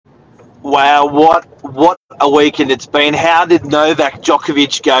Wow, what a weekend it's been. How did Novak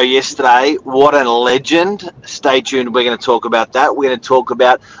Djokovic go yesterday? What a legend. Stay tuned. We're going to talk about that. We're going to talk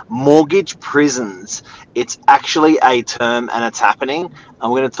about mortgage prisons. It's actually a term and it's happening.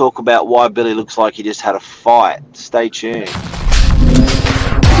 And we're going to talk about why Billy looks like he just had a fight. Stay tuned.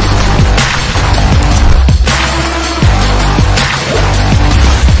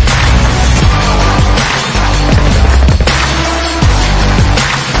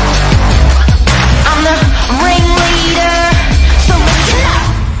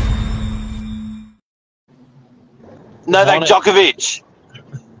 Novak Djokovic.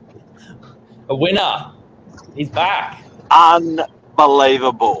 A winner. He's back.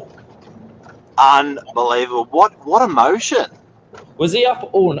 Unbelievable. What emotion. Was he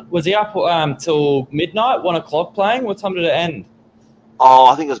up till midnight, 1 o'clock playing? What time did it end? Oh,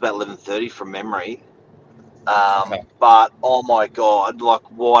 I think it was about 11:30 from memory. Okay. But oh my God,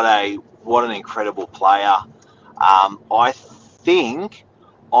 like what an incredible player. I think,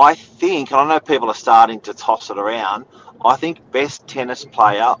 and I know people are starting to toss it around, I think best tennis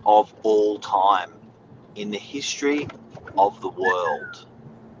player of all time in the history of the world.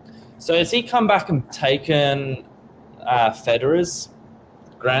 So has he come back and taken Federer's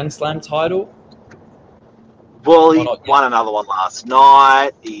Grand Slam title? Well, he won another one last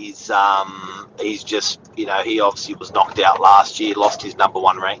night. He's just, he obviously was knocked out last year, lost his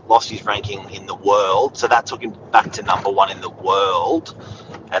ranking in the world. So that took him back to number one in the world.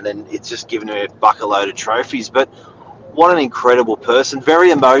 And then it's just given him a bucket-load of trophies. But what an incredible person.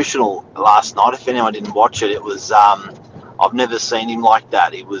 Very emotional last night. If anyone didn't watch it, it was, I've never seen him like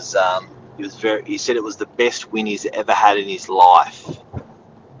that. He said it was the best win he's ever had in his life.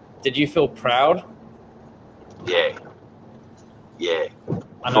 Did you feel proud? Yeah.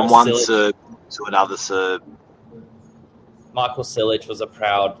 From one Serb to another Serb. Michael Silic was a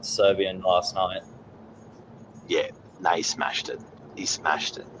proud Serbian last night. Yeah. No, he smashed it.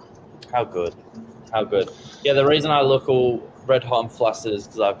 How good. Yeah, the reason I look all red hot and flustered is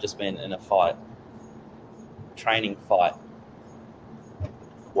because I've just been in a fight. Training fight.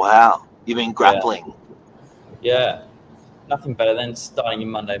 Wow. You've been grappling. Yeah. Nothing better than starting your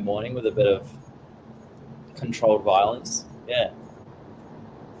Monday morning with a bit of controlled violence. Yeah.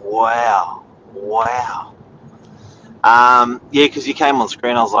 Wow. Yeah, because you came on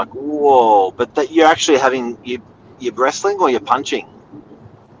screen, I was like, whoa. But that you're actually having, you're wrestling or you're punching?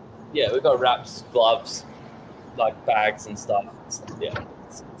 Yeah, we've got wraps, gloves, like bags and stuff. Yeah,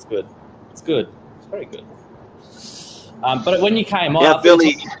 it's good. It's very good. But when you came on,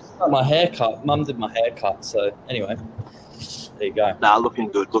 Billy, my haircut. Mum did my haircut. So anyway, there you go. Nah, looking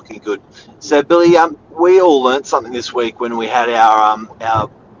good. So Billy, we all learnt something this week when we had our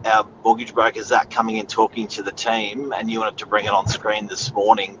mortgage broker Zach coming in talking to the team, and you wanted to bring it on screen this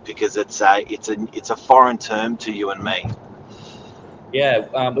morning because it's a foreign term to you and me.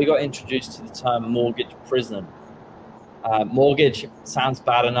 Yeah, we got introduced to the term mortgage prison. Mortgage sounds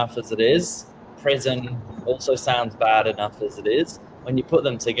bad enough as it is. Prison also sounds bad enough as it is. When you put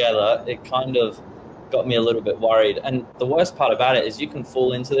them together, it kind of got me a little bit worried. And the worst part about it is you can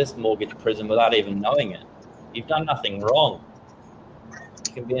fall into this mortgage prison without even knowing it. You've done nothing wrong.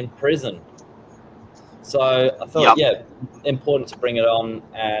 You can be in prison. So I thought, important to bring it on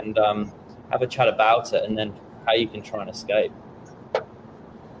and have a chat about it and then how you can try and escape.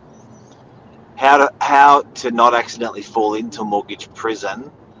 How to not accidentally fall into mortgage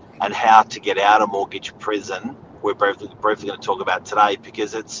prison and how to get out of mortgage prison, we're briefly going to talk about today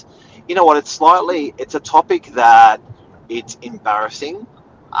because it's, it's a topic that it's embarrassing.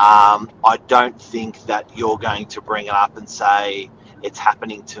 I don't think that you're going to bring it up and say, it's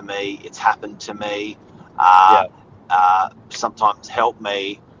happening to me, it's happened to me, sometimes help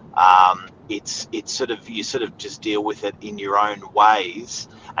me. It's sort of, you sort of just deal with it in your own ways.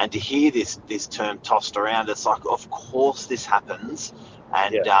 And to hear this term tossed around, it's like, of course this happens.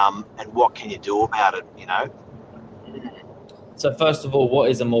 And what can you do about it, So first of all, what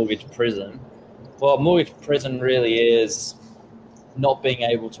is a mortgage prison? Well, a mortgage prison really is not being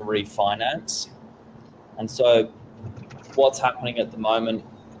able to refinance. And so what's happening at the moment,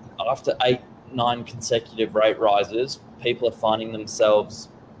 after 8-9 consecutive rate rises, people are finding themselves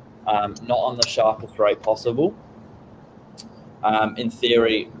not on the sharpest rate possible. In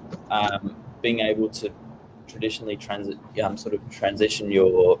theory, being able to traditionally transition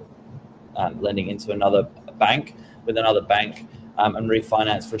your lending into another bank with another bank and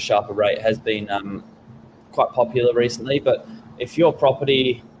refinance for a sharper rate has been quite popular recently. But if your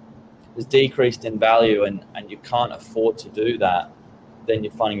property is decreased in value and you can't afford to do that, then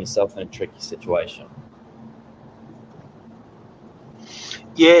you're finding yourself in a tricky situation.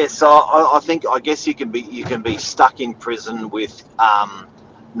 Yeah, so I guess you can be stuck in prison with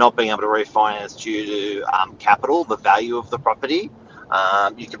not being able to refinance due to capital, the value of the property.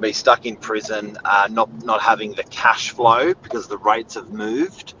 You can be stuck in prison not having the cash flow because the rates have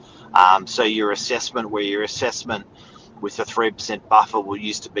moved. So your assessment with a 3% buffer will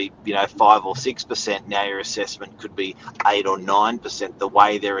used to be 5 or 6%. Now your assessment could be 8 or 9%. The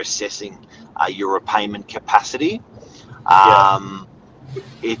way they're assessing your repayment capacity.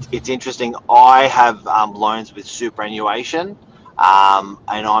 It's interesting. I have loans with superannuation, and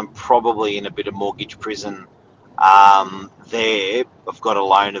I'm probably in a bit of mortgage prison there. I've got a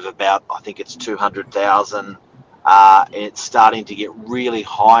loan of about, I think it's 200,000, and it's starting to get really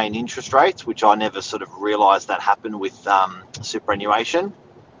high in interest rates, which I never sort of realised that happened with superannuation.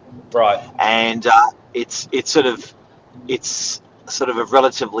 Right. And it's sort of a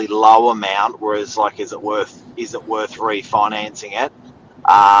relatively low amount, whereas is it worth refinancing it?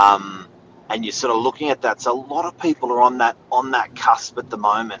 And you're sort of looking at that. So a lot of people are on that cusp at the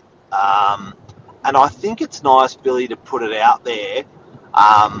moment. And I think it's nice, Billy, to put it out there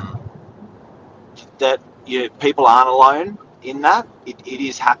that people aren't alone in that. It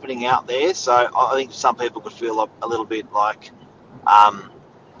is happening out there. So I think some people could feel a little bit like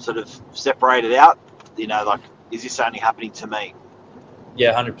sort of separated out. Is this only happening to me?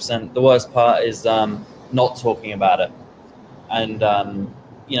 Yeah, 100%. The worst part is not talking about it, and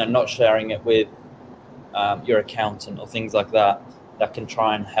not sharing it with your accountant or things like that can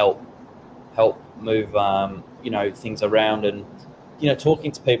try and help move things around, and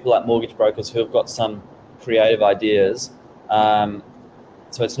talking to people like mortgage brokers who have got some creative ideas, so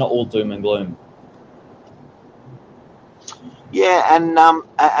it's not all doom and gloom. Yeah, and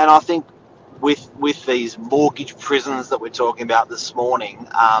I think with these mortgage prisons that we're talking about this morning,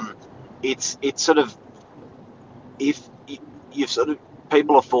 it's sort of, if you've sort of,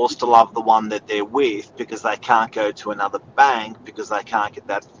 people are forced to love the one that they're with because they can't go to another bank because they can't get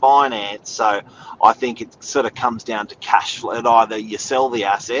that finance. So I think it sort of comes down to cash flow. Either you sell the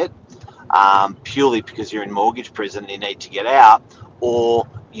asset purely because you're in mortgage prison and you need to get out, or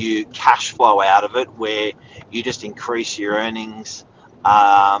you cash flow out of it where you just increase your earnings,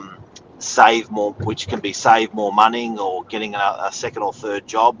 save more, which can be save more money, or getting a second or third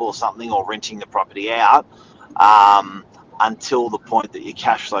job or something, or renting the property out. Until the point that your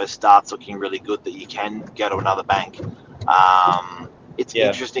cash flow starts looking really good, that you can go to another bank. It's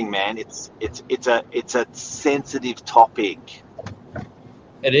interesting, man. It's a sensitive topic.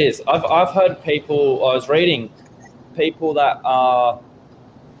 It is. I've heard people. I was reading people that are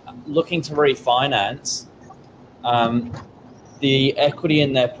looking to refinance. The equity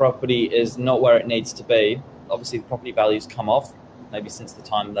in their property is not where it needs to be. Obviously, the property values come off maybe since the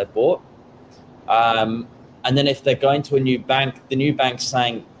time they bought. And then if they're going to a new bank, the new bank's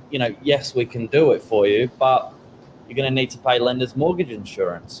saying, yes, we can do it for you, but you're going to need to pay lender's mortgage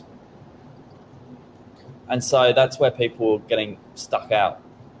insurance. And so that's where people are getting stuck out.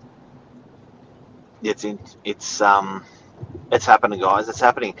 It's happening, guys. It's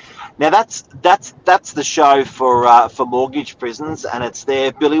happening. Now that's the show for mortgage prisons, and it's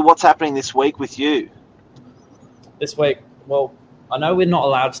there. Billy, what's happening this week with you? This week, well, I know we're not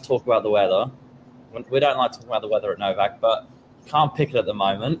allowed to talk about the weather. We don't like talking about the weather at Novak, but can't pick it at the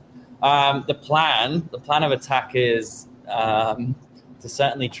moment. The plan of attack is to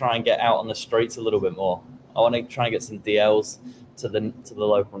certainly try and get out on the streets a little bit more. I want to try and get some DLs to the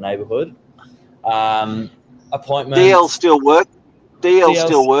local neighbourhood. Appointments. DLs still work. DLs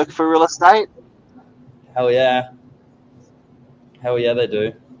still work for real estate. Hell yeah, they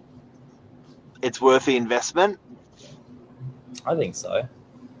do. It's worth the investment. I think so.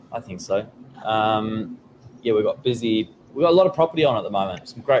 We've got busy. We've got a lot of property on at the moment.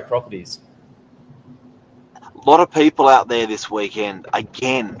 Some great properties. A lot of people out there this weekend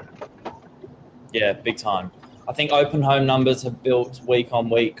again. Yeah, big time. I think open home numbers have built week on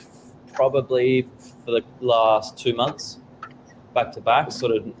week, probably for the last 2 months, back to back.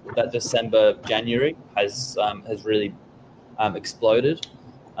 Sort of that December, January has really exploded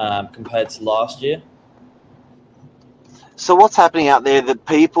compared to last year. So what's happening out there?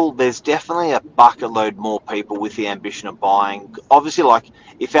 There's definitely a bucket load more people with the ambition of buying. Obviously,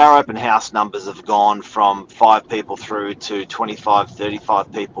 if our open house numbers have gone from 5 people through to 25,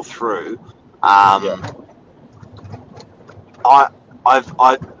 35 people through, I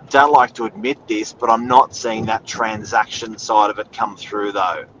don't like to admit this, but I'm not seeing that transaction side of it come through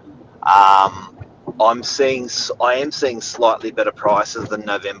though. I am seeing slightly better prices than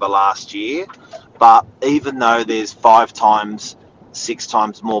November last year. But even though there's 5 times 6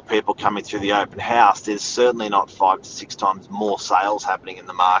 times more people coming through the open house, there's certainly not 5 to 6 times more sales happening in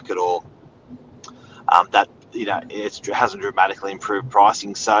the market, or that it hasn't dramatically improved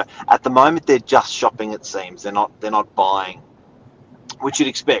pricing. So at the moment, they're just shopping. It seems they're not buying, which you'd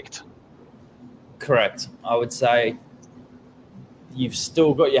expect. Correct. I would say you've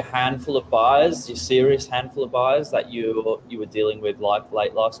still got your handful of buyers, your serious handful of buyers that you were dealing with like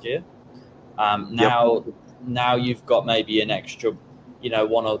late last year. Now you've got maybe an extra,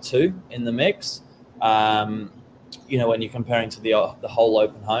 1 or 2 in the mix. When you're comparing to the whole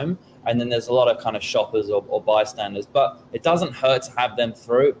open home, and then there's a lot of kind of shoppers or bystanders. But it doesn't hurt to have them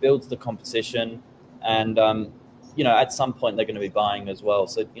through. It builds the competition, and at some point they're going to be buying as well.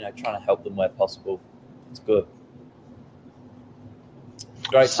 So trying to help them where possible, it's good.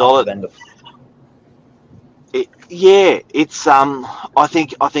 Great solid vendor. It's I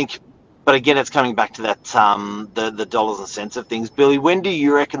think, but again, it's coming back to that the dollars and cents of things. Billy, when do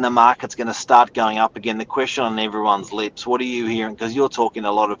you reckon the market's going to start going up again? The question on everyone's lips. What are you hearing? Because you're talking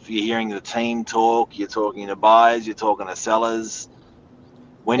you're hearing the team talk. You're talking to buyers. You're talking to sellers.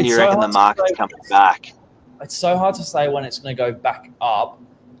 When do you reckon the market's coming back? It's so hard to say when it's going to go back up.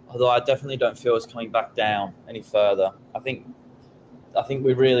 Although I definitely don't feel it's coming back down any further. I think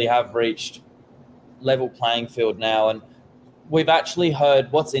we really have reached level playing field now, and we've actually heard,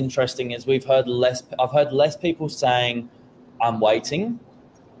 what's interesting is I've heard less people saying I'm waiting.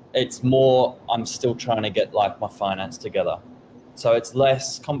 It's more I'm still trying to get my finance together. So it's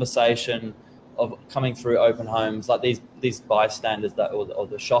less conversation of coming through open homes, like these bystanders or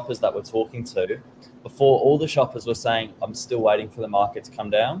the shoppers that we're talking to. Before, all the shoppers were saying I'm still waiting for the market to come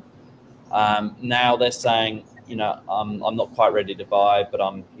down. Now they're saying, I'm not quite ready to buy, but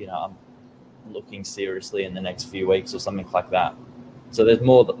I'm looking seriously in the next few weeks or something like that. So there's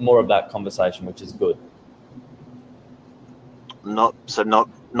more of that conversation, which is good. Not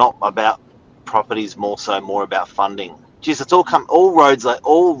about properties, more about funding. Geez, all roads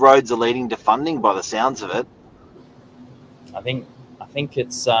are leading to funding by the sounds of it. I think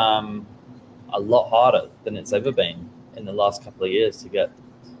it's a lot harder than it's ever been in the last couple of years to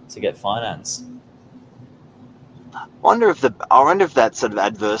get finance. I wonder if that sort of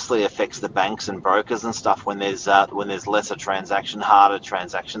adversely affects the banks and brokers and stuff when there's lesser harder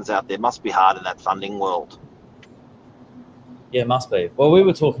transactions out there. It must be hard in that funding world. Yeah, it must be. Well, we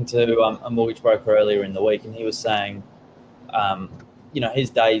were talking to a mortgage broker earlier in the week, and he was saying, his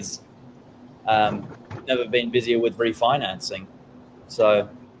days never been busier with refinancing. So I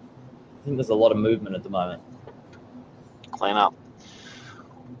think there's a lot of movement at the moment. Clean up.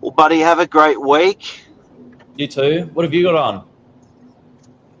 Well, buddy, have a great week. You too. What have you got on?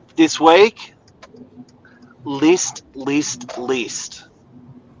 This week, list.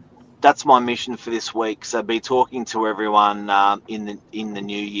 That's my mission for this week. So be talking to everyone in the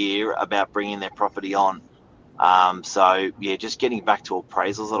new year about bringing their property on. Just getting back to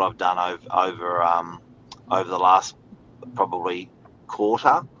appraisals that I've done over the last probably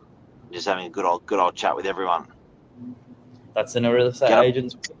quarter. Just having a good old chat with everyone. That's in a real estate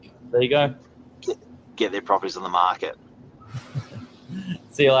agent's week. There you go. Get their properties on the market.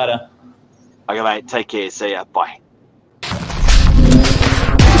 See you later. Okay, mate. Take care. See ya. Bye.